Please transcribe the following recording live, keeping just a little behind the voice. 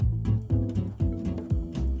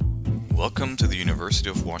Welcome to the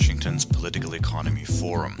University of Washington's Political Economy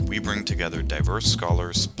Forum. We bring together diverse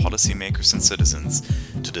scholars, policymakers, and citizens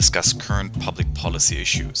to discuss current public policy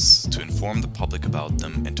issues, to inform the public about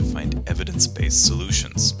them, and to find evidence-based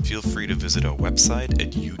solutions. Feel free to visit our website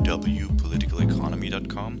at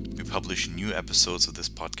uwpoliticaleconomy.com. We publish new episodes of this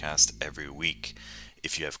podcast every week.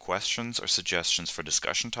 If you have questions or suggestions for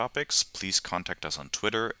discussion topics, please contact us on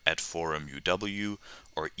Twitter at ForumUW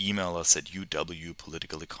or email us at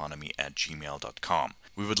uwpoliticaleconomy@gmail.com.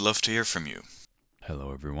 We would love to hear from you.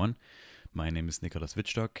 Hello everyone, my name is Nicholas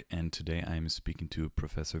Wittstock and today I am speaking to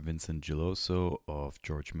Professor Vincent Geloso of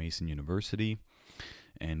George Mason University,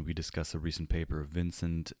 and we discuss a recent paper of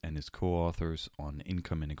Vincent and his co-authors on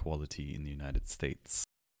income inequality in the United States.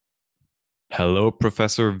 Hello,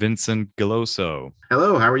 Professor Vincent Geloso.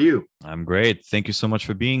 Hello, how are you? I'm great. Thank you so much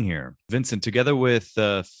for being here. Vincent, together with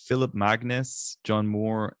Philip Magnus, John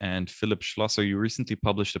Moore, and Philip Schlosser, you recently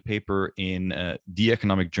published a paper in The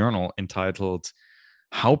Economic Journal entitled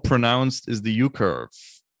How Pronounced is the U-Curve?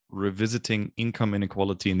 Revisiting Income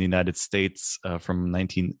Inequality in the United States from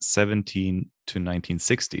 1917 to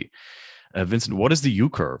 1960. Vincent, what is the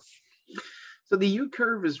U-Curve? So the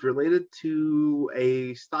U-curve is related to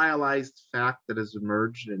a stylized fact that has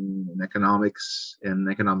emerged in economics and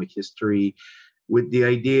economic history, with the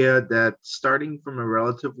idea that starting from a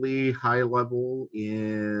relatively high level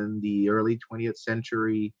in the early 20th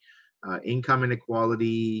century, income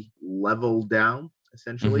inequality leveled down,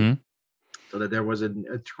 essentially, so that there was a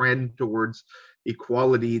trend towards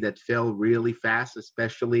equality that fell really fast,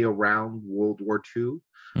 especially around World War II.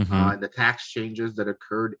 The tax changes that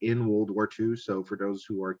occurred in World War II. So for those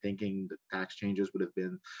who are thinking the tax changes would have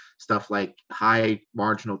been stuff like high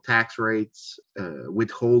marginal tax rates,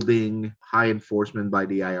 withholding, high enforcement by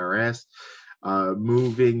the IRS,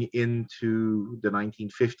 moving into the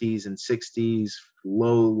 1950s and 60s,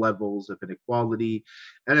 low levels of inequality,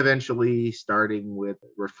 and eventually starting with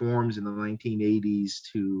reforms in the 1980s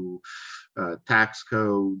to tax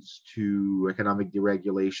codes, to economic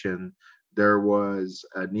deregulation. There was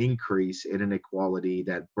an increase in inequality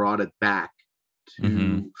that brought it back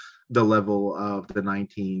to the level of the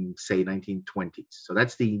 1920s. So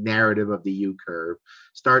that's the narrative of the U-curve.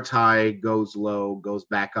 Starts high, goes low, goes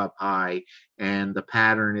back up high, and the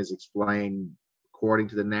pattern is explained according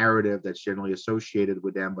to the narrative that's generally associated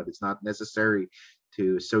with them, but it's not necessary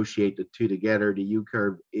to associate the two together. The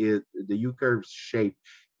U-curve's shape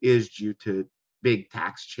is due to big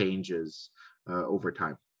tax changes over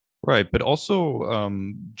time. Right, but also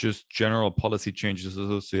just general policy changes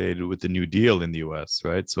associated with the New Deal in the US,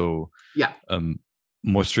 right? So yeah,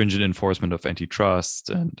 more stringent enforcement of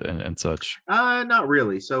antitrust and such. Not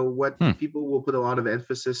really. So what people will put a lot of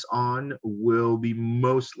emphasis on will be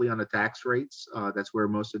mostly on the tax rates. That's where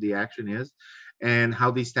most of the action is, and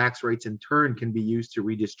how these tax rates in turn can be used to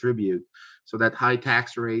redistribute. So that high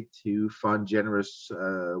tax rate to fund generous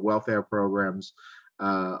welfare programs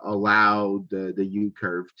allowed the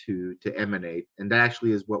U-curve to emanate. And that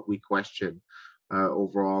actually is what we question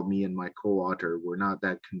overall. Me and my co-author, we're not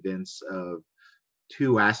that convinced of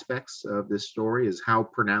two aspects of this story: is how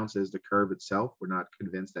pronounced is the curve itself. We're not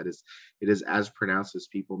convinced that it is as pronounced as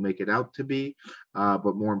people make it out to be.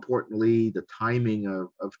 But more importantly, the timing of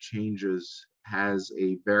changes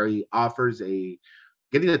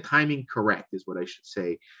getting the timing correct is what I should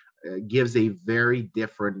say, gives a very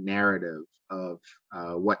different narrative of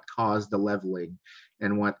what caused the leveling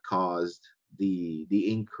and what caused the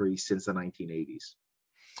increase since the 1980s.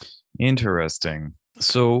 Interesting.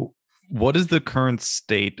 So what is the current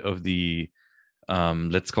state of the,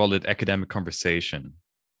 let's call it academic conversation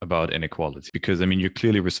about inequality? Because, I mean, you're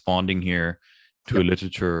clearly responding here to a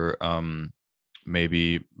literature,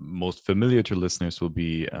 maybe most familiar to listeners will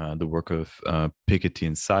be the work of Piketty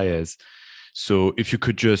and Saez. So if you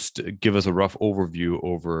could just give us a rough overview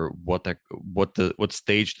over what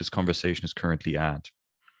stage this conversation is currently at.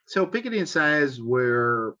 So Piketty and Saez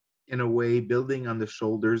were, in a way, building on the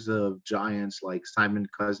shoulders of giants like Simon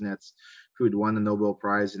Kuznets, who had won the Nobel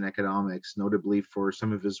Prize in economics, notably for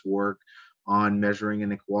some of his work on measuring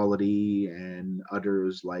inequality, and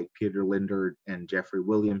others like Peter Lindert and Jeffrey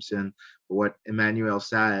Williamson. But what Emmanuel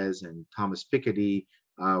Saez and Thomas Piketty,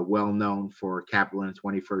 well known for Capital in the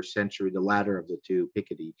 21st Century, the latter of the two,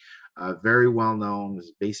 Piketty, very well known,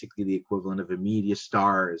 is basically the equivalent of a media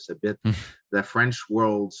star, is a bit the French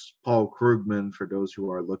world's Paul Krugman, for those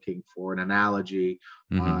who are looking for an analogy.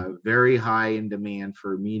 Very high in demand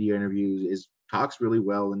for media interviews, talks really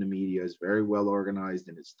well in the media, is very well organized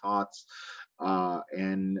in his thoughts,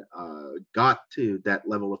 and got to that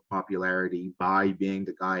level of popularity by being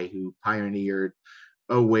the guy who pioneered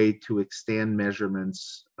a way to extend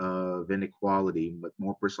measurements of inequality, but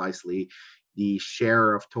more precisely, the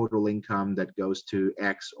share of total income that goes to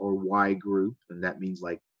X or Y group. And that means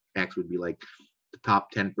like X would be like the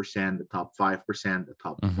top 10%, the top 5%, the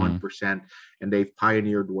top Mm-hmm. 1%. And they've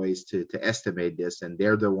pioneered ways to estimate this. And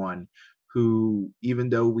they're the one who, even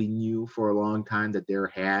though we knew for a long time that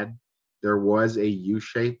there was a U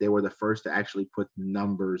shape, they were the first to actually put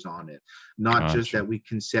numbers on it. Not just Gotcha. that we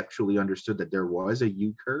conceptually understood that there was a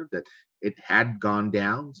U curve, that it had gone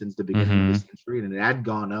down since the beginning of the Mm-hmm. century and it had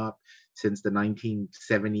gone up since the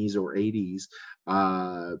 1970s or 80s.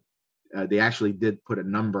 They actually did put a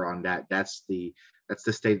number on that. That's the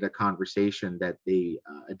state of the conversation that they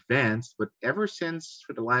advanced. But ever since,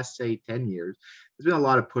 for the last say 10 years, there's been a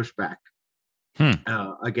lot of pushback Hmm.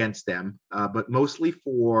 against them, but mostly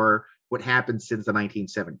for what happened since the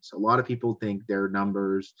 1970s. A lot of people think their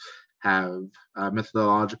numbers have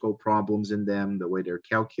methodological problems in them, the way they're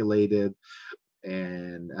calculated,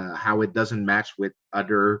 and how it doesn't match with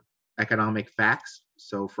other economic facts.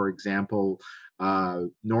 So, for example,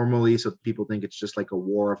 normally, so people think it's just like a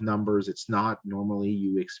war of numbers. It's not. Normally,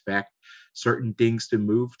 you expect certain things to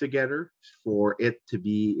move together for it to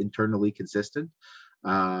be internally consistent.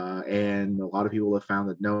 And a lot of people have found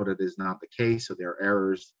that no, that is not the case. So their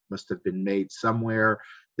errors must have been made somewhere.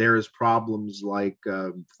 There's problems like,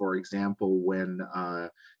 for example, when the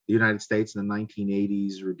United States in the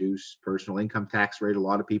 1980s reduced personal income tax rate, a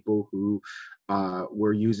lot of people who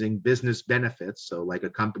were using business benefits, so like a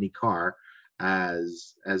company car,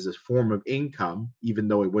 as a form of income, even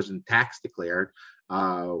though it wasn't tax declared.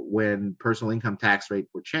 When personal income tax rate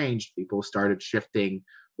were changed, people started shifting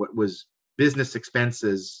what was business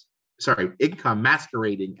expenses, sorry, income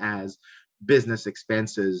masquerading as business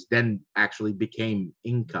expenses, then actually became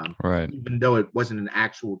income, Right. even though it wasn't an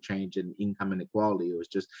actual change in income inequality. It was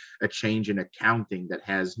just a change in accounting that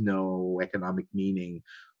has no economic meaning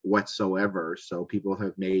whatsoever. So people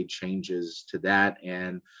have made changes to that,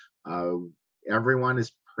 and uh, everyone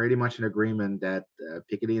is pretty much in agreement that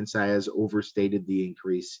Piketty and Saez overstated the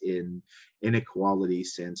increase in inequality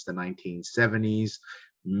since the 1970s,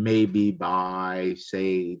 maybe by,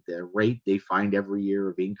 say, the rate they find every year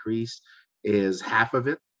of increase is half of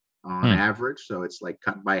it on Hmm. average. So it's like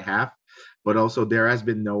cut by half. But also there has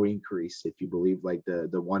been no increase, if you believe like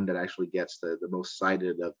the one that actually gets the most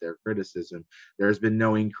cited of their criticism. There has been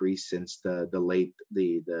no increase since the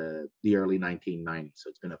early 1990s. So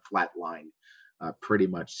it's been a flat line pretty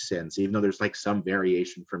much since. Even though there's like some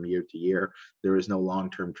variation from year to year, there is no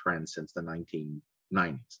long-term trend since the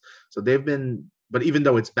 1990s. So they've been, but even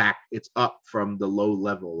though it's back, it's up from the low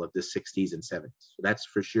level of the 60s and 70s. So that's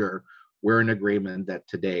for sure. We're in agreement that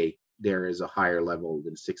today there is a higher level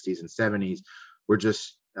than 60s and 70s. We're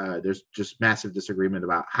just there's just massive disagreement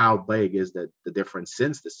about how big is the difference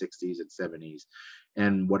since the 60s and 70s,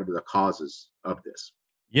 and what are the causes of this.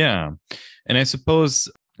 Yeah. And I suppose,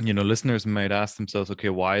 listeners might ask themselves, okay,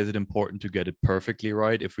 why is it important to get it perfectly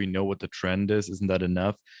right? If we know what the trend is, isn't that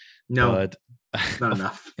enough? No, But it's not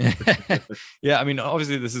enough. yeah, I mean,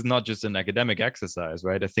 obviously, this is not just an academic exercise,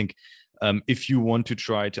 right? I think if you want to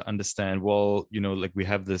try to understand, well, like we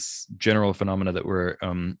have this general phenomena that we're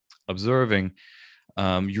observing,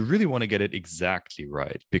 you really want to get it exactly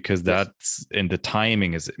right, because Yes. that's, and the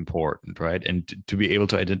timing is important, right? And to be able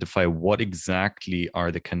to identify what exactly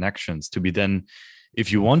are the connections to be then, if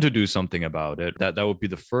you want to do something about it, that would be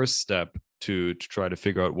the first step to try to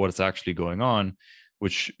figure out what is actually going on,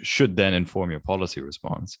 which should then inform your policy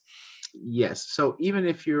response. Yes. So even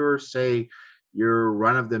if you're, say, you're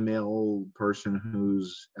run of the mill person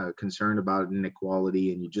who's concerned about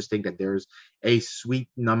inequality and you just think that there's a sweet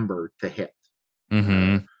number to hit, uh,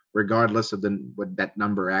 Mm-hmm. regardless of what that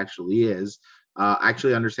number actually is,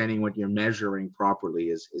 actually understanding what you're measuring properly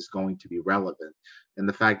is going to be relevant. And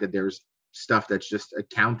the fact that there's stuff that's just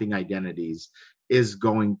accounting identities is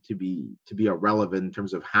going to be irrelevant in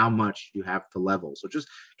terms of how much you have to level. So just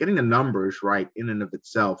getting the numbers right in and of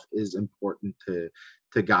itself is important to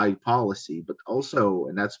guide policy, but also,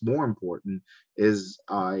 and that's more important, is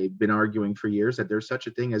I've been arguing for years that there's such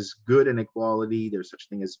a thing as good inequality, there's such a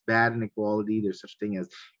thing as bad inequality, there's such a thing as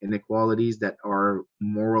inequalities that are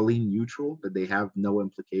morally neutral, that they have no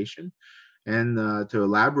implication. And to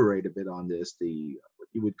elaborate a bit on this, the what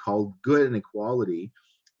you would call good inequality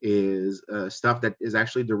is stuff that is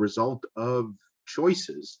actually the result of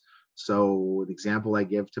choices. So, the example I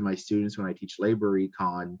give to my students when I teach labor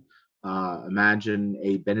econ, imagine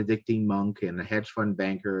a Benedictine monk and a hedge fund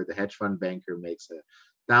banker. The hedge fund banker makes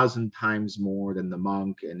 1,000 times more than the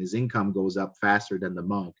monk, and his income goes up faster than the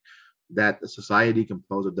monk. That the society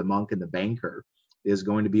composed of the monk and the banker is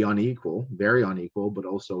going to be unequal, very unequal, but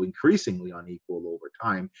also increasingly unequal over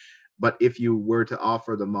time. But if you were to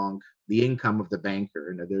offer the monk the income of the banker,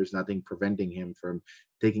 and there's nothing preventing him from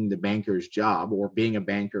taking the banker's job or being a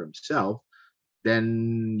banker himself,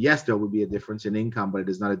 then yes, there would be a difference in income, but it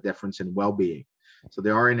is not a difference in well-being. So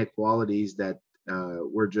there are inequalities that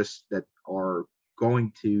that are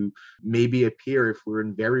going to maybe appear if we're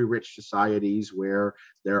in very rich societies where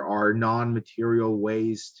there are non-material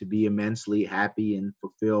ways to be immensely happy and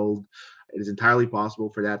fulfilled. It is entirely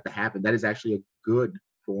possible for that to happen. That is actually a good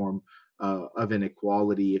form of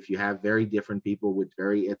inequality. If you have very different people with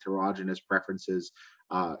very heterogeneous preferences,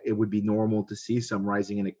 it would be normal to see some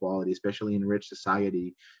rising inequality, especially in rich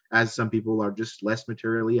society, as some people are just less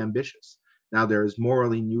materially ambitious. Now, there's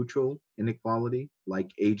morally neutral inequality,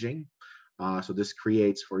 like aging. So this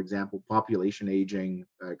creates, for example, population aging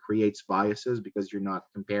creates biases because you're not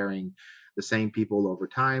comparing the same people over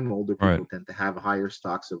time. Older Right. people tend to have higher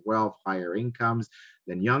stocks of wealth, higher incomes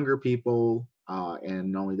than younger people.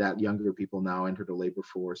 And not only that, younger people now enter the labor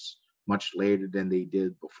force much later than they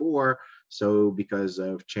did before. So because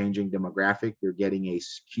of changing demographic, you're getting a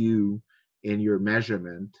skew in your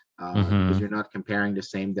measurement because you're not comparing the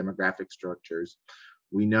same demographic structures.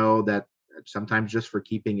 We know that sometimes just for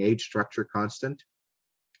keeping age structure constant,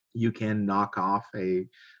 you can knock off a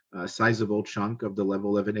sizable chunk of the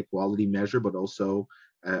level of inequality measure, but also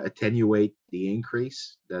attenuate the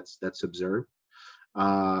increase that's observed.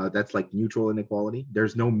 That's like neutral inequality.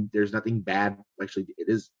 There's nothing bad. Actually,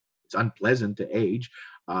 it's unpleasant to age,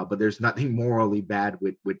 but there's nothing morally bad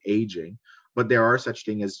with aging. But there are such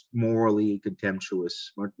things as morally contemptible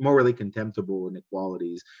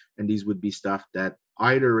inequalities, and these would be stuff that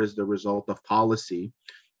either is the result of policy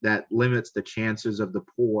that limits the chances of the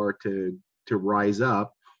poor to rise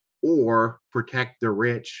up, or protect the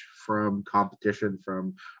rich from competition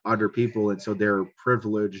from other people, and so they're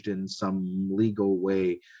privileged in some legal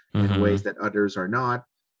way in ways that others are not,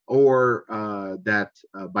 or that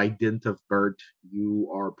by dint of birth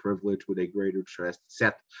you are privileged with a greater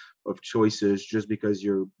set of choices just because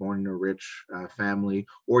you're born in a rich family,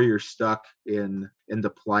 or you're stuck in the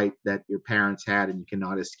plight that your parents had and you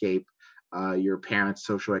cannot escape your parents'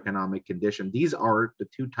 socioeconomic condition. These are the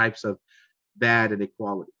two types of bad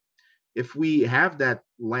inequality. If we have that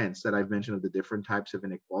lens that I've mentioned of the different types of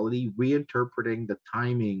inequality, reinterpreting the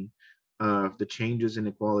timing of the changes in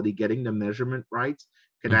inequality, getting the measurement right,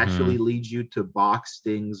 can actually lead you to box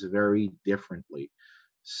things very differently.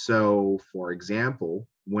 So, for example,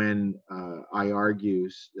 when I argue,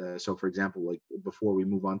 for example, like before we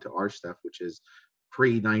move on to our stuff, which is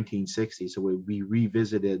pre-1960, so we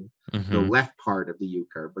revisited the left part of the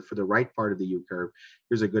U-curve, but for the right part of the U-curve,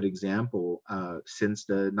 here's a good example. Since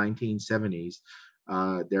the 1970s,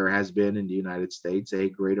 there has been in the United States a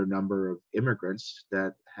greater number of immigrants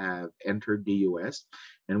that have entered the U.S.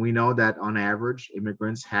 And we know that on average,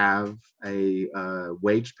 immigrants have a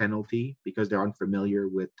wage penalty because they're unfamiliar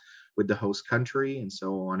with the host country. And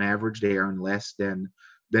so on average, they earn less than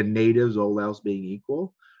natives, all else being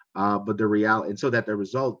equal. But the reality, and so that the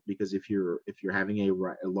result, because if you're having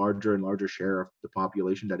a larger and larger share of the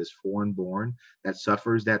population that is foreign born that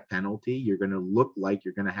suffers that penalty, you're going to look like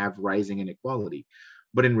you're going to have rising inequality.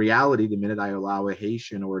 But in reality, the minute I allow a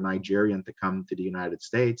Haitian or a Nigerian to come to the United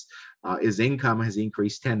States, his income has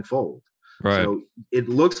increased tenfold. Right. So it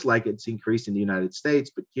looks like it's increased in the United States,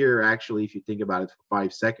 but here, actually, if you think about it for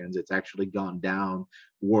 5 seconds, it's actually gone down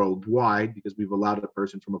worldwide because we've allowed a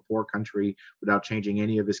person from a poor country without changing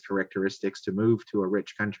any of his characteristics to move to a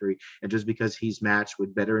rich country. And just because he's matched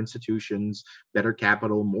with better institutions, better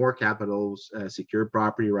capital, more capitals, secure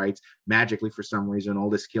property rights, magically, for some reason, all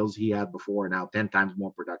the skills he had before are now 10 times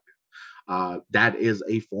more productive. That is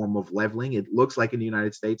a form of leveling. It looks like in the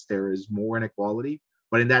United States there is more inequality,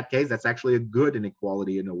 but in that case, that's actually a good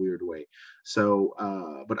inequality in a weird way. So,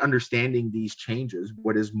 but understanding these changes,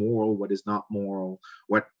 what is moral, what is not moral,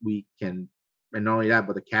 what we can, and not only that,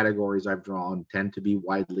 but the categories I've drawn tend to be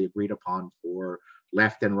widely agreed upon for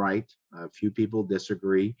left and right. Few people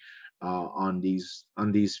disagree on these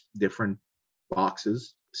different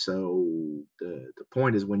boxes. So the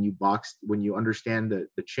point is, when you understand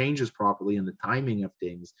the changes properly and the timing of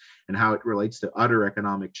things and how it relates to other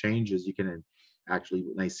economic changes, you can actually,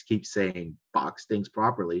 when I keep saying box things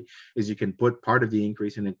properly, is you can put part of the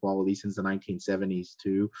increase in inequality since the 1970s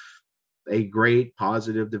to a great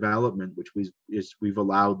positive development, which we've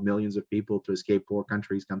allowed millions of people to escape poor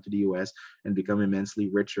countries, come to the U.S. and become immensely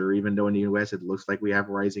richer. Even though in the U.S. it looks like we have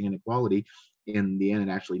rising inequality, in the end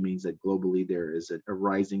it actually means that globally there is a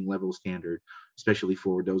rising level standard, especially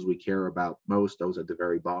for those we care about most, those at the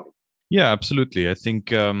very bottom. Yeah, absolutely. I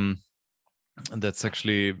think That's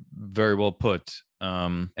actually very well put.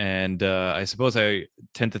 And I suppose I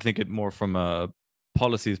tend to think it more from a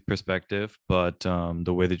policy perspective, but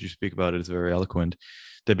the way that you speak about it is very eloquent.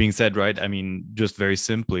 That being said, right? I mean, just very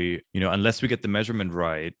simply, unless we get the measurement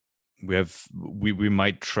right, we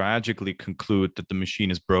might tragically conclude that the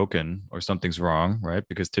machine is broken or something's wrong, right?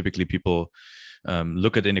 Because typically people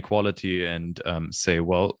look at inequality and say,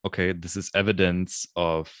 well, okay, this is evidence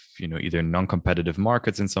of either non-competitive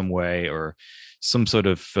markets in some way or some sort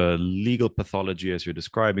of legal pathology as you're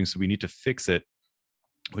describing. So we need to fix it,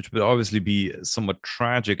 which would obviously be somewhat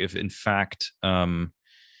tragic if, in fact,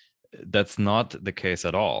 that's not the case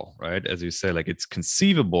at all, right? As you say, like it's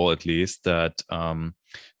conceivable, at least, that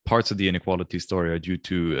parts of the inequality story are due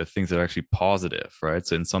to things that are actually positive, right?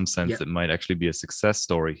 So in some sense, Yeah. it might actually be a success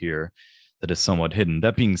story here that is somewhat hidden.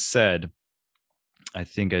 That being said, I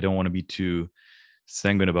think I don't want to be too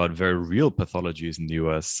sanguine about very real pathologies in the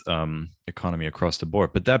US economy across the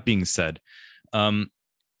board. But that being said,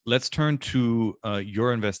 let's turn to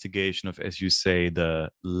your investigation of, as you say, the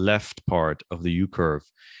left part of the U curve,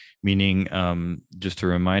 meaning, just to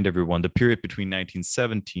remind everyone, the period between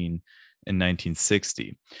 1917 and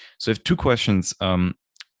 1960. So I have two questions.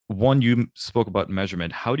 One, you spoke about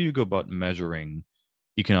measurement. How do you go about measuring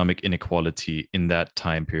economic inequality in that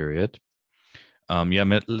time period?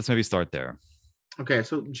 Let's maybe start there. Okay,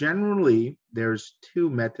 so generally there's two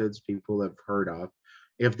methods people have heard of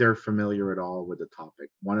if they're familiar at all with the topic.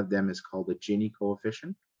 One of them is called the Gini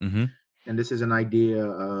coefficient, Mm-hmm. and this is an idea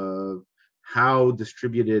of how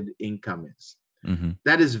distributed income is. Mm-hmm.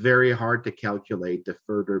 That is very hard to calculate the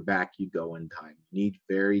further back you go in time. You need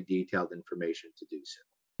very detailed information to do so.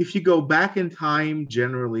 If you go back in time,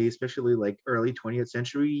 generally, especially like early 20th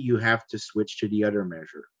century, you have to switch to the other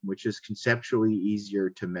measure, which is conceptually easier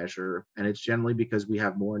to measure. And it's generally because we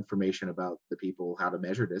have more information about the people, how to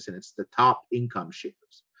measure this, and it's the top income shares.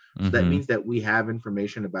 So that Mm-hmm. means that we have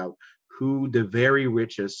information about who the very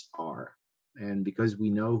richest are. And because we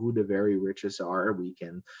know who the very richest are, we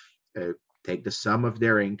can take the sum of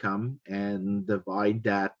their income and divide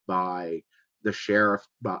that by the share of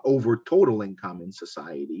over total income in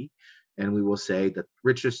society. And we will say that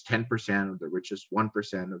richest 10% of the richest 1%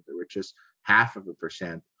 of the richest half of a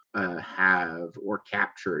percent have or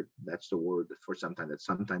captured. That's the word for sometimes that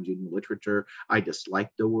sometimes in literature. I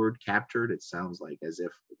dislike the word captured. It sounds like as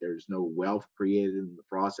if there's no wealth created in the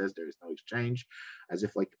process, there's no exchange, as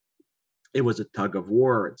if like it was a tug of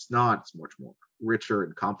war. It's not. It's much more richer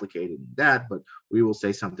and complicated than that. But we will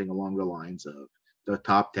say something along the lines of the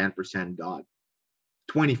top 10% got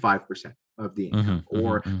 25% of the income, Mm-hmm.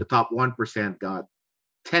 or Mm-hmm. the top 1% got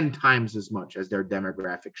 10 times as much as their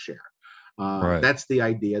demographic share. Right. That's the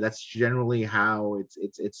idea. That's generally how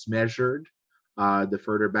it's measured. The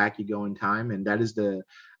further back you go in time, and that is the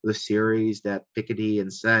series that Piketty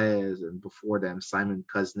and Sayers, and before them Simon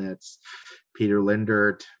Kuznets, Peter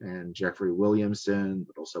Lindert, and Jeffrey Williamson,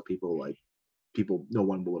 but also people no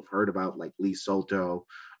one will have heard about, like Lee Solto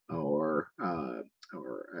or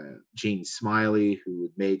Gene Smiley, who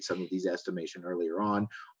made some of these estimations earlier on.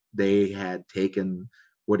 They had taken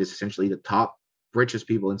what is essentially the top richest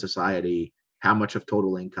people in society, how much of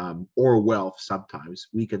total income or wealth, sometimes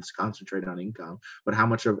we can concentrate on income, but how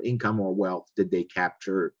much of income or wealth did they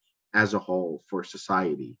capture as a whole for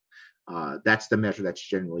society? That's the measure that's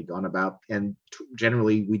generally gone about. And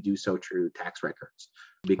generally, we do so through tax records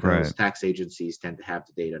because Right. tax agencies tend to have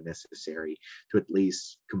the data necessary to at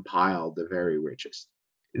least compile the very richest.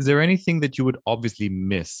 Is there anything that you would obviously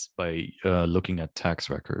miss by looking at tax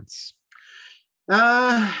records?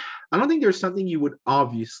 I don't think there's something you would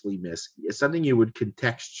obviously miss. It's something you would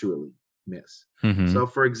contextually miss. Mm-hmm. So,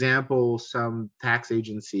 for example, some tax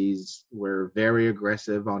agencies were very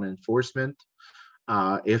aggressive on enforcement.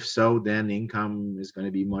 If so, then income is going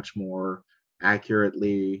to be much more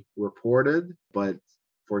accurately reported. But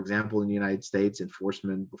for example, in the United States,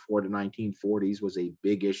 enforcement before the 1940s was a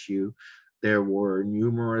big issue. There were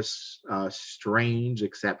numerous strange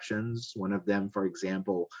exceptions. One of them, for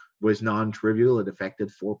example, was non-trivial. It affected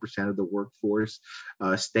 4% of the workforce.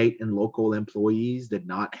 State and local employees did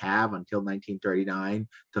not have until 1939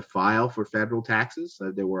 to file for federal taxes.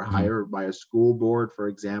 They were Mm-hmm. hired by a school board, for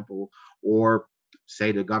example, or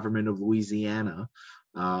say the government of Louisiana.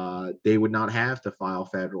 They would not have to file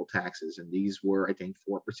federal taxes. And these were, I think,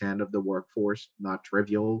 4% of the workforce, not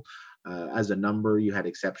trivial as a number. You had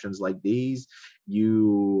exceptions like these.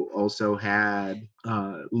 You also had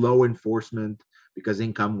low enforcement because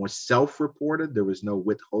income was self-reported. There was no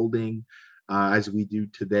withholding as we do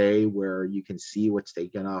today, where you can see what's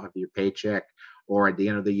taken off of your paycheck or at the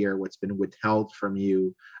end of the year what's been withheld from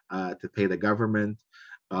you to pay the government.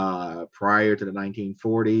 Prior to the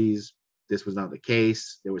 1940s, this was not the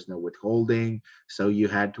case. There was no withholding. So you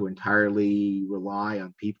had to entirely rely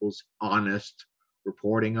on people's honest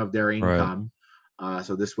reporting of their Right. income.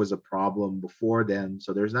 So this was a problem before then.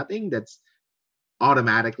 So there's nothing that's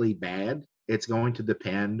automatically bad. It's going to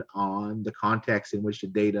depend on the context in which the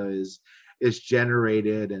data is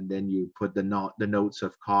generated, and then you put the notes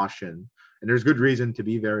of caution. And there's good reason to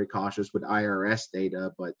be very cautious with IRS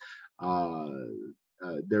data, but uh,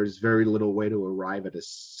 there's very little way to arrive at a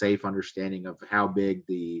safe understanding of how big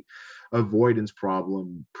the avoidance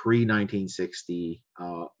problem pre 1960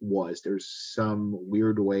 was. There's some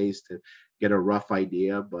weird ways to get a rough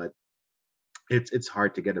idea, but it's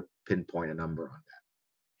hard to get a pinpoint a number on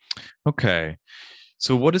that. Okay.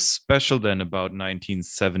 So what is special then about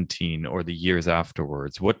 1917 or the years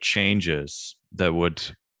afterwards? What changes that would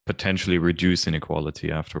potentially reduce inequality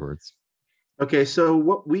afterwards? Okay, so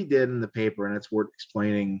what we did in the paper, and it's worth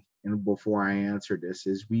explaining, and before I answer this,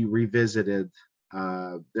 is we revisited.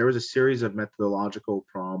 There was a series of methodological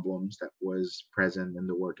problems that was present in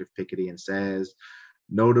the work of Piketty and Sayers,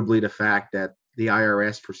 notably the fact that the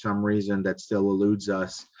IRS, for some reason that still eludes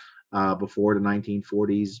us, before the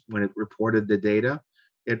 1940s, when it reported the data,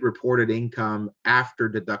 it reported income after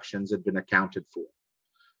deductions had been accounted for.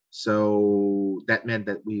 So that meant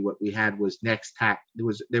that what we had was next tax.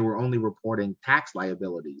 They were only reporting tax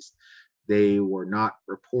liabilities. They were not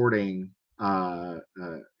reporting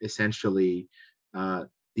essentially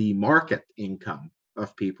the market income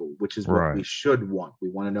of people, which is what we Right. should want. We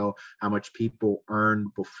want to know how much people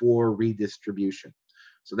earned before redistribution.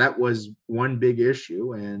 So that was one big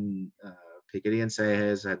issue, and Piketty and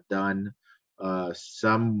Sayers had done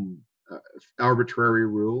some arbitrary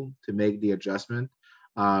rule to make the adjustment,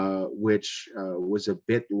 which was a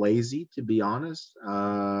bit lazy, to be honest,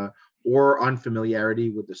 or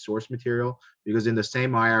unfamiliarity with the source material, because in the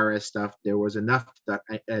same IRS stuff, there was enough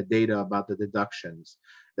data about the deductions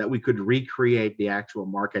that we could recreate the actual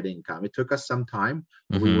market income. It took us some time,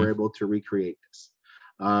 but we were Mm-hmm. able to recreate this.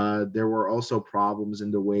 There were also problems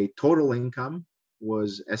in the way total income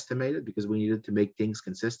was estimated, because we needed to make things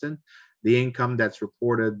consistent. The income that's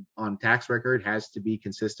reported on tax record has to be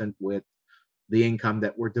consistent with the income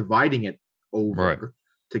that we're dividing it Right. over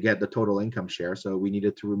to get the total income share. So we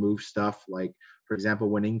needed to remove stuff like, for example,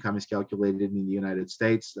 when income is calculated in the United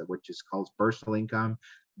States, which is called personal income,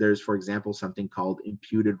 there's, for example, something called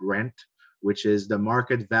imputed rent, which is the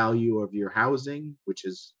market value of your housing, which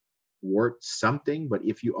is worth something. But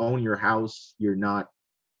if you own your house, you're not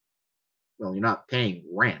paying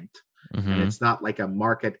rent, and Mm-hmm. it's not like a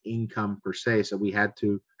market income per se. So we had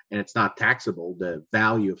to, and it's not taxable, the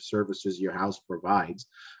value of services your house provides,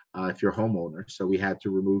 if you're a homeowner. So we had to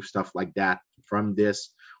remove stuff like that from this.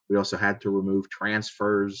 We also had to remove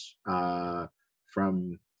transfers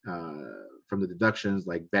from uh, from the deductions,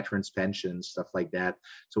 like veterans pensions, stuff like that.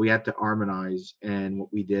 So we had to harmonize, and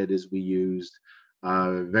what we did is we used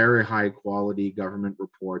very high quality government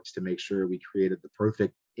reports to make sure we created the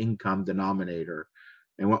perfect income denominator.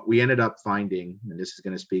 And what we ended up finding, and this is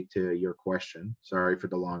going to speak to your question, sorry for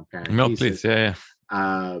the long No, please. parenthesis, Yeah, yeah.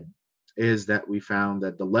 uh, is that we found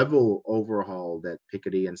that the level overhaul that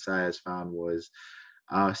Piketty and Sayers found was,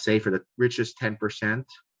 say, for the richest 10%,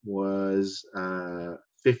 was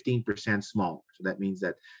 15% smaller. So that means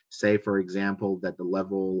that, say, for example, that the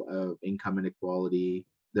level of income inequality,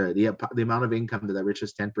 the amount of income that the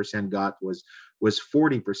richest 10% got was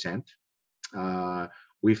 40%. Uh,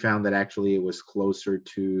 we found that actually it was closer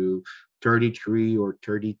to 33 or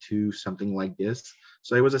 32, something like this.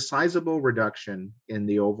 So it was a sizable reduction in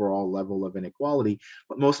the overall level of inequality,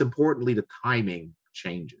 but most importantly, the timing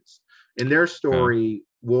changes. In their Okay. story,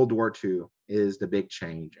 World War II is the big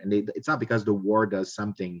change, and it's not because the war does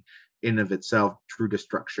something in of itself, true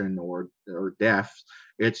destruction or death.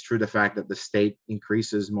 It's true the fact that the state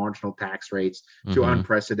increases marginal tax rates to Mm-hmm.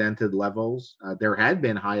 unprecedented levels. There had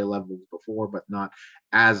been high levels before, but not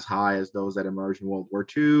as high as those that emerged in World War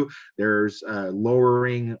II. There's a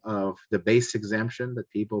lowering of the base exemption that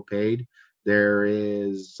people paid. There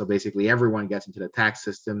is, so basically everyone gets into the tax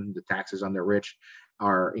system. The taxes on the rich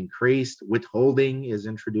are increased. Withholding is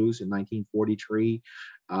introduced in 1943.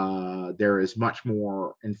 There is much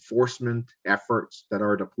more enforcement efforts that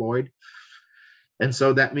are deployed. And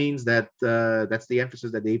so that means that that's the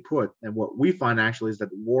emphasis that they put. And what we find actually is that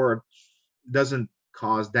war doesn't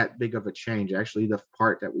cause that big of a change. Actually, the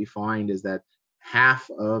part that we find is that half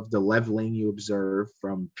of the leveling you observe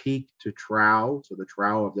from peak to trough, so the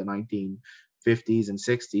trough of the 1950s and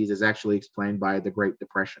 60s, is actually explained by the Great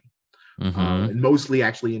Depression. Mm-hmm. And mostly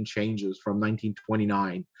actually in changes from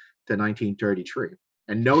 1929 to 1933.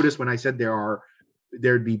 And notice when I said there are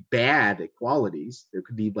there'd be bad equalities. There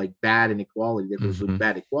could be like bad inequality that goes with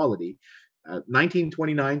bad equality.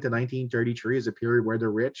 1929 to 1933 is a period where the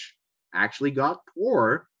rich actually got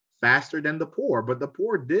poor faster than the poor, but the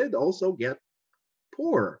poor did also get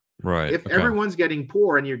poor. Right. If Okay. everyone's getting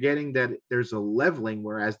poor and you're getting that there's a leveling,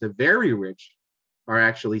 whereas the very rich are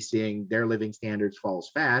actually seeing their living standards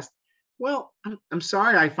falls fast, well, I'm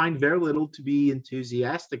sorry, I find very little to be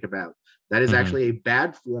enthusiastic about. That is Hmm. actually a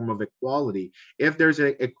bad form of equality. If there's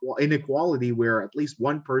a inequality where at least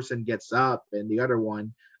one person gets up and the other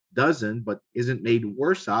one doesn't, but isn't made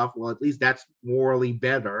worse off, well, at least that's morally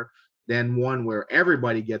better than one where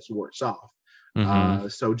everybody gets worse off. Hmm.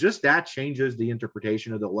 So just that changes the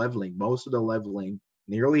interpretation of the leveling. Most of the leveling,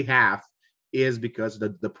 nearly half, is because of the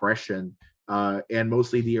depression and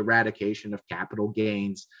mostly the eradication of capital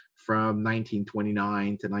gains from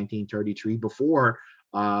 1929 to 1933 before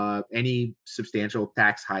any substantial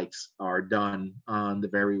tax hikes are done on the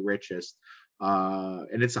very richest.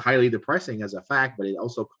 And it's highly depressing as a fact, but it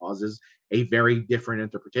also causes a very different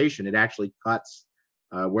interpretation. It actually cuts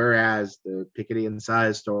whereas the Piketty and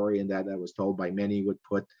Size story, and that was told by many, would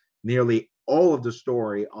put nearly all of the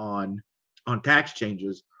story on tax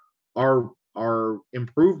changes, are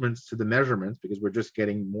improvements to the measurements because we're just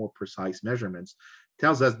getting more precise measurements.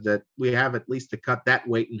 Tells us that we have at least to cut that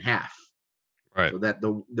weight in half, Right. so that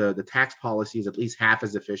the tax policy is at least half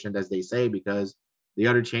as efficient as they say, because the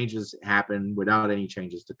other changes happen without any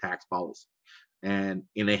changes to tax policy and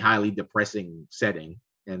in a highly depressing setting,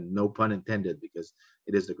 and no pun intended because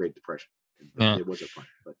it is the Great Depression. Yeah. It was a pun,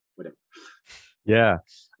 but whatever. Yeah.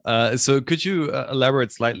 So could you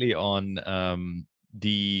elaborate slightly on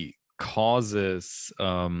the causes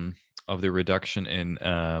of the reduction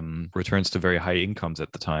in returns to very high incomes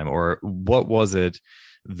at the time, or what was it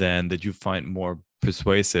then that you find more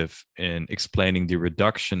persuasive in explaining the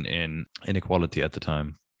reduction in inequality at the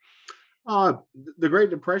time? Uh, the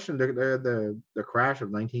Great Depression, the crash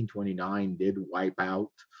of 1929 did wipe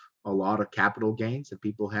out a lot of capital gains that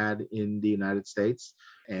people had in the United States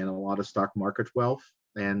and a lot of stock market wealth,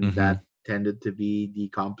 and Hmm. that tended to be the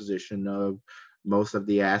composition of most of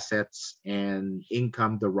the assets and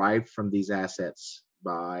income derived from these assets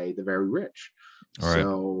by the very rich. All right.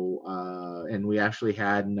 So, and we actually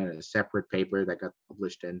had a separate paper that got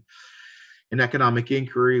published in an economic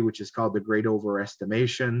inquiry, which is called The Great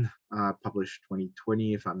Overestimation, published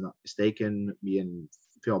 2020, if I'm not mistaken. Me and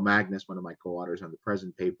Phil Magnus, one of my co-authors on the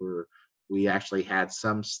present paper, we actually had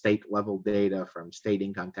some state level data from state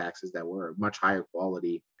income taxes that were much higher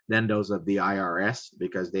quality than those of the IRS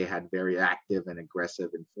because they had very active and aggressive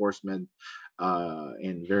enforcement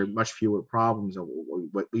and very much fewer problems. And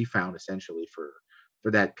what we found essentially for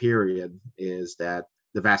that period is that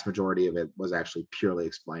the vast majority of it was actually purely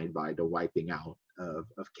explained by the wiping out of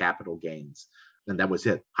capital gains. And that was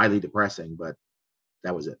it. Highly depressing, but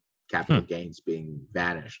that was it. Capital gains being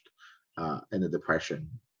vanished in the Depression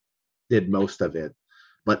did most of it,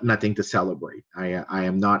 but nothing to celebrate. I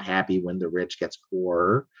am not happy when the rich gets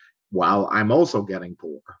poorer while I'm also getting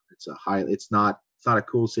poor. It's not a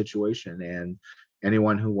cool situation. And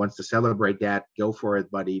anyone who wants to celebrate that, go for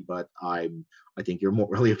it, buddy. But I think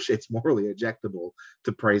it's morally objectable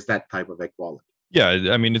to praise that type of equality. Yeah,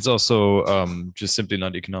 I mean, it's also just simply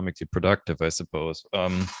not economically productive, I suppose.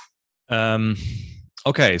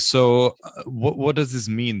 Okay, so what does this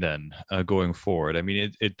mean then going forward? I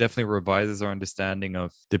mean, it definitely revises our understanding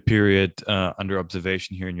of the period under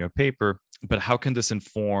observation here in your paper, but how can this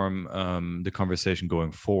inform the conversation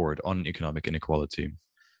going forward on economic inequality?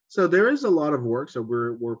 So there is a lot of work. So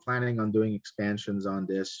we're planning on doing expansions on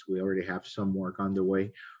this. We already have some work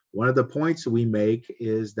underway. One of the points we make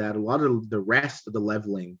is that a lot of the rest of the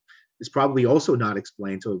leveling is probably also not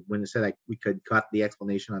explained. So when it said like we could cut the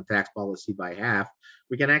explanation on tax policy by half,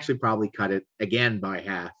 we can actually probably cut it again by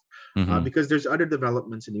half Hmm. because there's other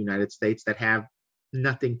developments in the United States that have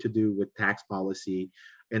nothing to do with tax policy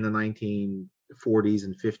in the 1940s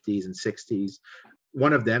and 50s and 60s.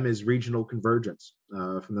 One of them is regional convergence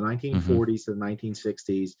from the Hmm. 1940s to the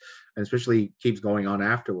 1960s, and especially keeps going on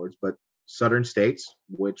afterwards. But southern states,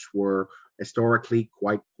 which were historically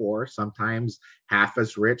quite poor, sometimes half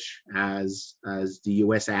as rich as the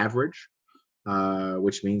U.S. average,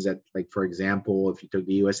 which means that, like for example, if you took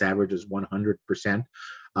the U.S. average as 100%,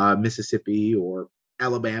 Mississippi or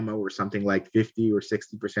Alabama were something like 50 or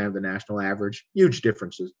 60% of the national average. Huge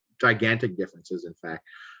differences, gigantic differences, in fact.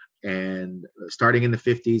 And starting in the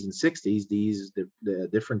 50s and 60s, the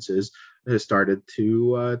differences started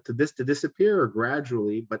to disappear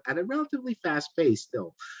gradually, but at a relatively fast pace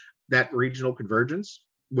still. That regional convergence,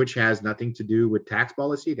 which has nothing to do with tax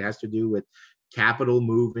policy, it has to do with capital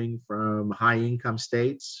moving from high income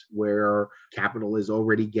states where capital is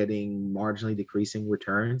already getting marginally decreasing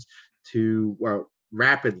returns to, well,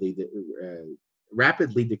 rapidly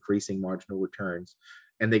decreasing marginal returns,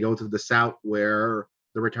 and they go to the south where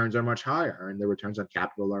the returns are much higher and the returns on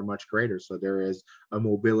capital are much greater. So there is a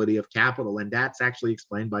mobility of capital, and that's actually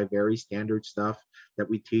explained by very standard stuff that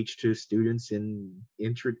we teach to students in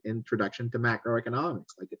introduction to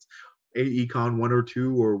macroeconomics. Like it's Econ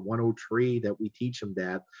 102 or 103 that we teach them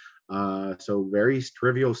that. So very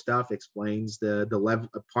trivial stuff explains the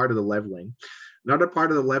part of the leveling. Another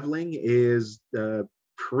part of the leveling is the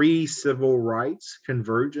pre-civil rights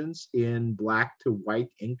convergence in black to white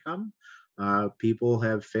income. People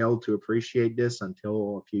have failed to appreciate this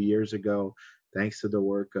until a few years ago, thanks to the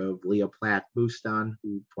work of Leah Platt Bustan,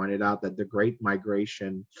 who pointed out that the great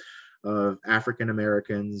migration of African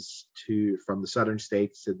Americans from the southern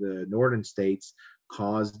states to the northern states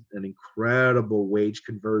caused an incredible wage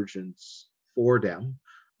convergence for them.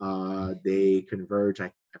 They converge.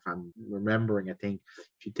 If I'm remembering, I think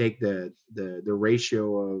if you take the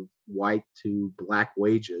ratio of white to black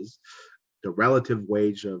wages, the relative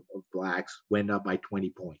wage of blacks went up by 20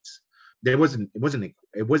 points.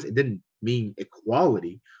 It didn't mean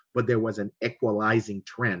equality, but there was an equalizing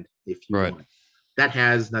trend, if you want. That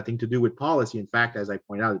has nothing to do with policy. In fact, as I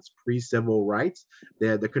point out, it's pre-civil rights.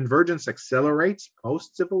 The convergence accelerates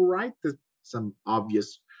post-civil rights for some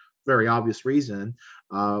very obvious reason.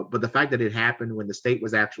 But the fact that it happened when the state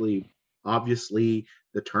was actually obviously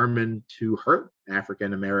determined to hurt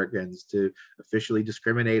African Americans, to officially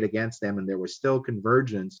discriminate against them, and there was still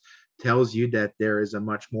convergence, tells you that there is a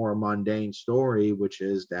much more mundane story, which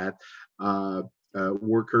is that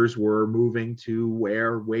workers were moving to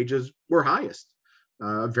where wages were highest.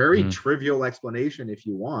 Very trivial explanation, if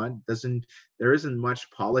you want. There isn't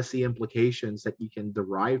much policy implications that you can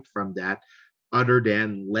derive from that, other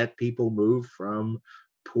than let people move from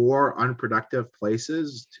poor, unproductive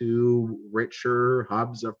places to richer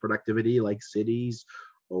hubs of productivity like cities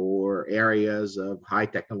or areas of high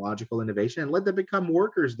technological innovation, and let them become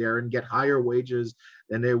workers there and get higher wages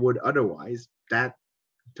than they would otherwise. That,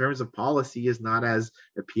 in terms of policy, is not as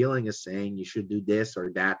appealing as saying you should do this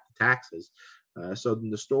or that to taxes. So in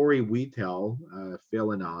the story we tell,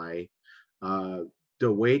 Phil and I,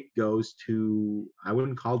 the weight goes to, I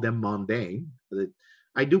wouldn't call them mundane.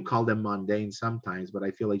 I do call them mundane sometimes, but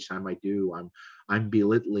I feel each time I do, I'm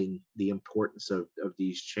belittling the importance of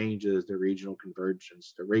these changes, the regional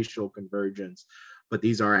convergence, the racial convergence. But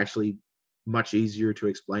these are actually much easier to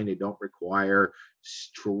explain. They don't require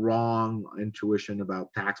strong intuition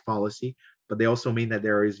about tax policy, but they also mean that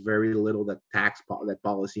there is very little that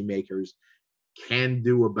policymakers can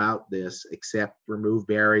do about this except remove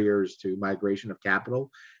barriers to migration of capital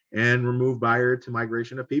and remove barrier to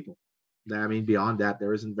migration of people. I mean, beyond that,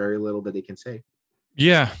 there isn't very little that they can say.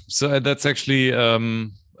 Yeah, so that's actually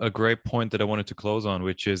a great point that I wanted to close on,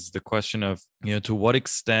 which is the question of, to what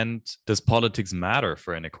extent does politics matter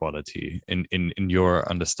for inequality in your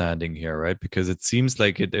understanding here, right? Because it seems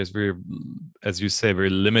like there's very, as you say,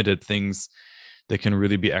 very limited things that can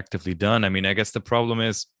really be actively done. I mean, I guess the problem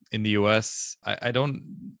is in the US, I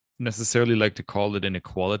don't necessarily like to call it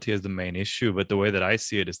inequality as the main issue, but the way that I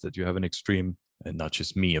see it is that you have an extreme, and not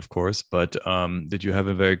just me, of course, but that you have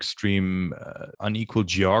a very extreme unequal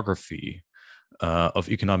geography of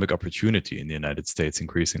economic opportunity in the United States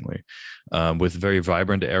increasingly, with very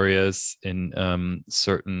vibrant areas in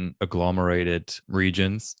certain agglomerated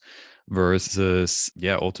regions versus,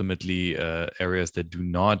 ultimately areas that do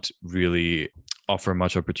not really offer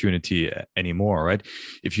much opportunity anymore, right?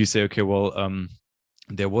 If you say, okay, well,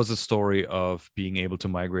 there was a story of being able to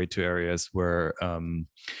migrate to areas where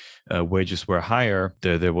wages were higher.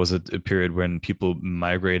 There was a period when people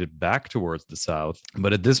migrated back towards the south.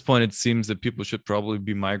 But at this point, it seems that people should probably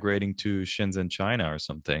be migrating to Shenzhen, China or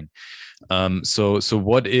something. So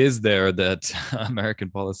what is there that American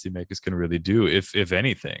policymakers can really do, if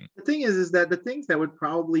anything? The thing is that the things that would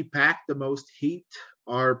probably pack the most heat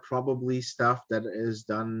are probably stuff that is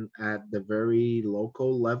done at the very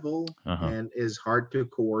local level and is hard to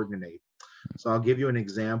coordinate. So I'll give you an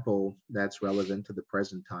example that's relevant to the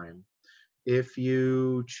present time. If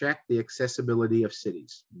you check the accessibility of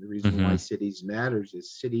cities, the reason why cities matters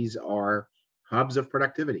is cities are hubs of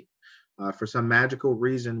productivity. For some magical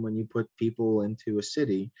reason, when you put people into a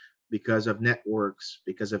city, because of networks,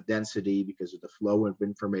 because of density, because of the flow of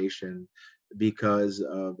information, because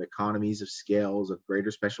of economies of scales, of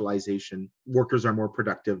greater specialization. Workers are more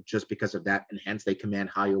productive just because of that, and hence they command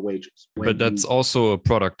higher wages. But that's also a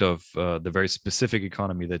product of the very specific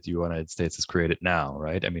economy that the United States has created now,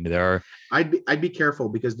 right? I mean, there are. I'd be careful,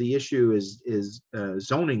 because the issue is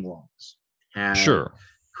zoning laws Sure.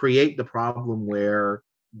 create the problem where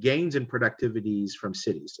gains in productivities from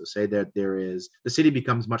cities. So say that the city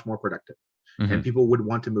becomes much more productive, and people would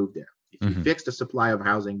want to move there. If you fix the supply of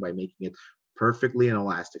housing by making it perfectly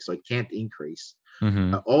inelastic, so it can't increase,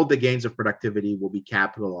 all the gains of productivity will be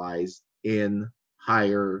capitalized in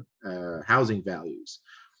higher housing values,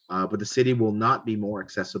 but the city will not be more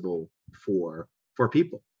accessible for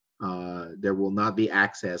people. There will not be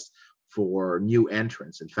access for new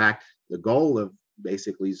entrants. In fact, the goal of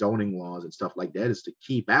basically zoning laws and stuff like that is to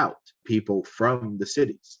keep out people from the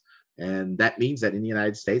cities. And that means that in the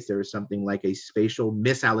United States, there is something like a spatial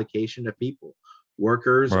misallocation of people.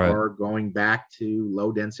 Workers are going back to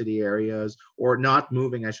low density areas, or not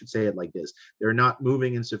moving, I should say it like this. They're not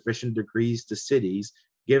moving in sufficient degrees to cities,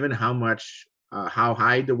 given how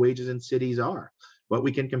high the wages in cities are. But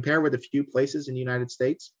we can compare with a few places in the United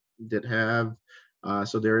States that have,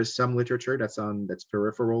 so there is some literature that's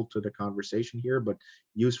peripheral to the conversation here, but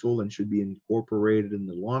useful and should be incorporated in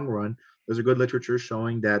the long run. There's a good literature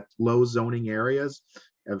showing that low zoning areas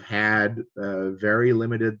have had very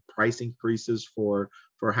limited price increases for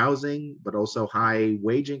housing, but also high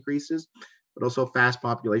wage increases, but also fast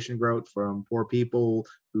population growth from poor people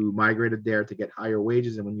who migrated there to get higher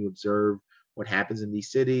wages. And when you observe what happens in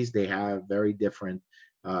these cities, they have very different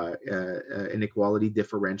inequality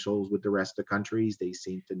differentials with the rest of the countries. They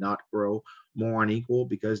seem to not grow more unequal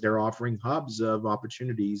because they're offering hubs of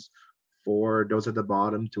opportunities for those at the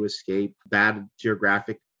bottom to escape bad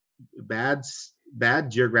geographically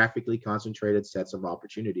concentrated sets of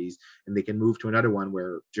opportunities, and they can move to another one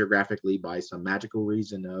where geographically, by some magical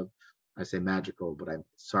reason of, I say magical, but I'm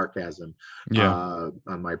sarcasm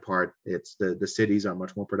on my part, it's the cities are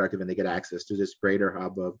much more productive, and they get access to this greater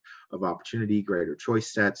hub of opportunity, greater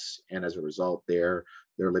choice sets, and as a result, their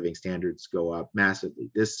living standards go up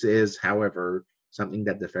massively. This is, however, something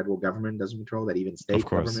that the federal government doesn't control, that even state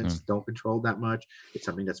governments don't control that much. It's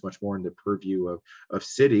something that's much more in the purview of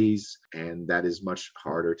cities, and that is much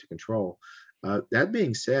harder to control. That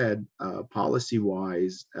being said,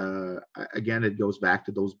 policy-wise, again, it goes back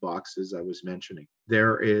to those boxes I was mentioning.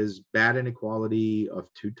 There is bad inequality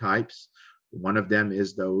of two types. One of them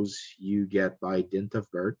is those you get by dint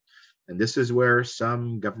of birth, and this is where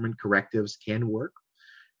some government correctives can work.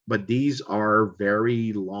 But these are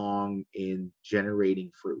very long in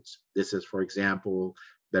generating fruits. This is, for example,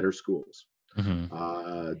 better schools.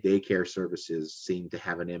 Daycare services seem to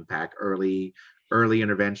have an impact. Early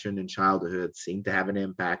intervention in childhood seem to have an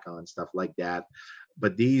impact on stuff like that.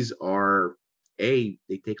 But these are, A,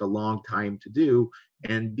 they take a long time to do,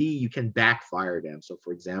 and B, you can backfire them. So,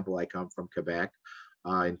 for example, I come from Quebec.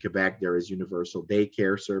 In Quebec, there is universal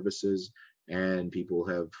daycare services, and people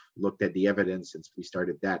have looked at the evidence since we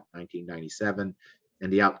started that in 1997,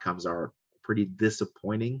 and the outcomes are pretty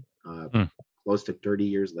disappointing. Close to 30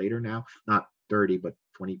 years later now, not 30, but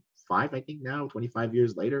 25, I think now, 25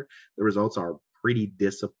 years later, the results are pretty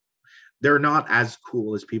disappointing. They're not as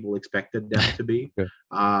cool as people expected them to be.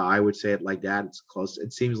 I would say it like that. It's close.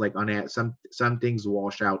 It seems like some things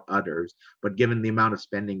wash out others, but given the amount of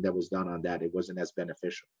spending that was done on that, it wasn't as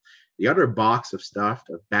beneficial. The other box of stuff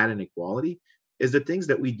of bad inequality is the things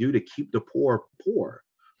that we do to keep the poor poor.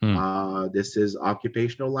 This is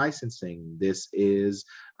occupational licensing. This is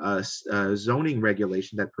zoning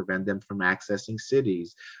regulation that prevent them from accessing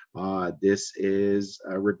cities. This is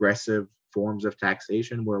regressive forms of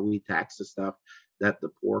taxation where we tax the stuff that the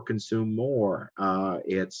poor consume more.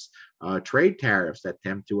 It's trade tariffs that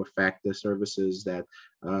tend to affect the services that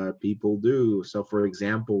people do. So, for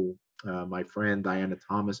example, my friend Diana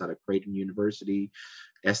Thomas out of Creighton University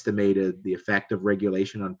estimated the effect of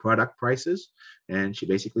regulation on product prices, and she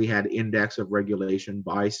basically had index of regulation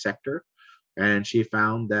by sector, and she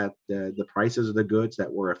found that the prices of the goods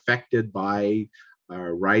that were affected by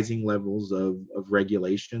rising levels of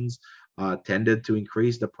regulations tended to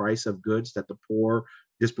increase the price of goods that the poor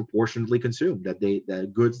disproportionately consume, that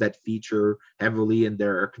the goods that feature heavily in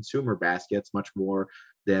their consumer baskets much more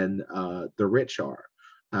than the rich are.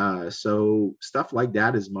 So stuff like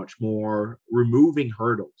that is much more removing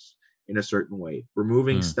hurdles in a certain way,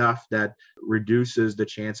 removing stuff that reduces the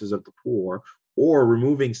chances of the poor, or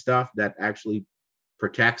removing stuff that actually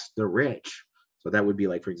protects the rich. So that would be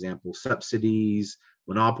like, for example, subsidies,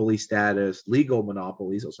 monopoly status, legal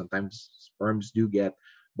monopolies. So sometimes firms do get,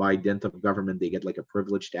 by dint of government, they get like a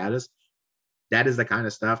privileged status. That is the kind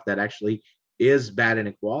of stuff that actually is bad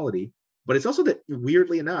inequality. But it's also that,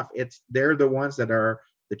 weirdly enough, they're the ones that are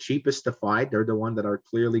the cheapest to fight. They're the ones that are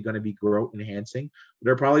clearly going to be growth enhancing.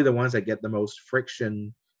 They're probably the ones that get the most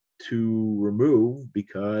friction to remove,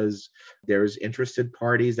 because there's interested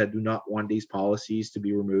parties that do not want these policies to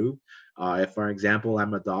be removed. If, for example,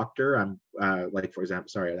 I'm a doctor, I'm for example,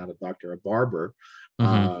 sorry, not a doctor, a barber.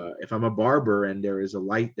 If I'm a barber and there's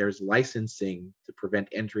licensing to prevent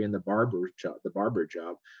entry in the barber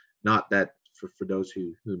job, not that for those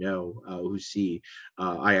who know, who see,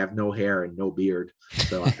 I have no hair and no beard,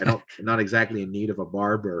 so I'm not exactly in need of a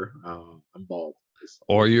barber. I'm bald.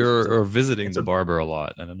 Or you're visiting the barber a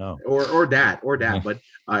lot. I don't know. Or that. But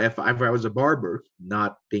if I was a barber,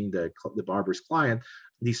 not being the barber's client,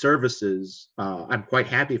 these services, I'm quite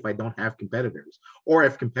happy if I don't have competitors, or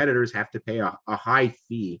if competitors have to pay a high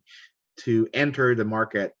fee to enter the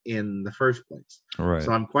market in the first place. Right.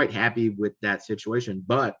 So I'm quite happy with that situation.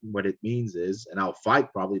 But what it means is, and I'll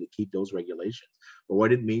fight probably to keep those regulations, but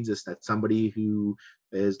what it means is that somebody who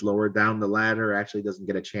is lower down the ladder actually doesn't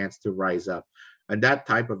get a chance to rise up. And that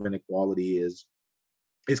type of inequality is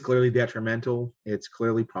clearly detrimental. It's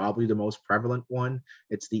clearly probably the most prevalent one.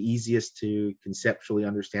 It's the easiest to conceptually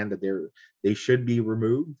understand that they should be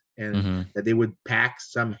removed, and that they would pack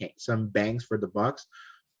some bangs for the bucks.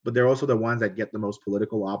 But they're also the ones that get the most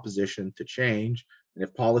political opposition to change. And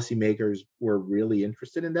if policymakers were really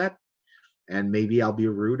interested in that, and maybe I'll be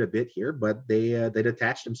rude a bit here, but they'd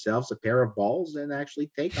attach themselves a pair of balls and actually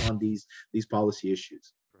take on these policy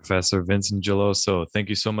issues. Professor Vincent Geloso, thank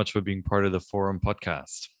you so much for being part of the Forum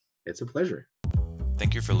podcast. It's a pleasure.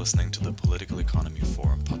 Thank you for listening to the Political Economy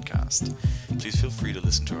Forum podcast. Please feel free to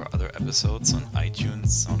listen to our other episodes on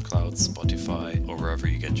iTunes, SoundCloud, Spotify, or wherever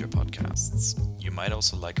you get your podcasts. You might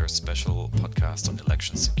also like our special podcast on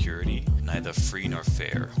election security, Neither Free Nor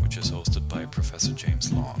Fair, which is hosted by Professor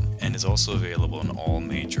James Long, and is also available on all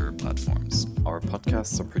major platforms. Our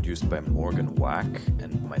podcasts are produced by Morgan Wack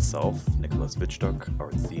and myself, Nicholas Wittstock.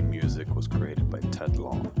 Our theme music was created by Ted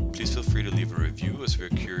Long. Please feel free to leave a review, as we're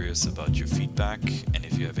curious about your feedback. And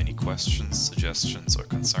if you have any questions, suggestions, or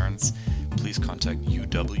concerns, please contact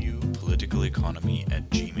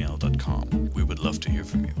uwpoliticaleconomy@gmail.com. We would love to hear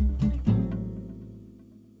from you.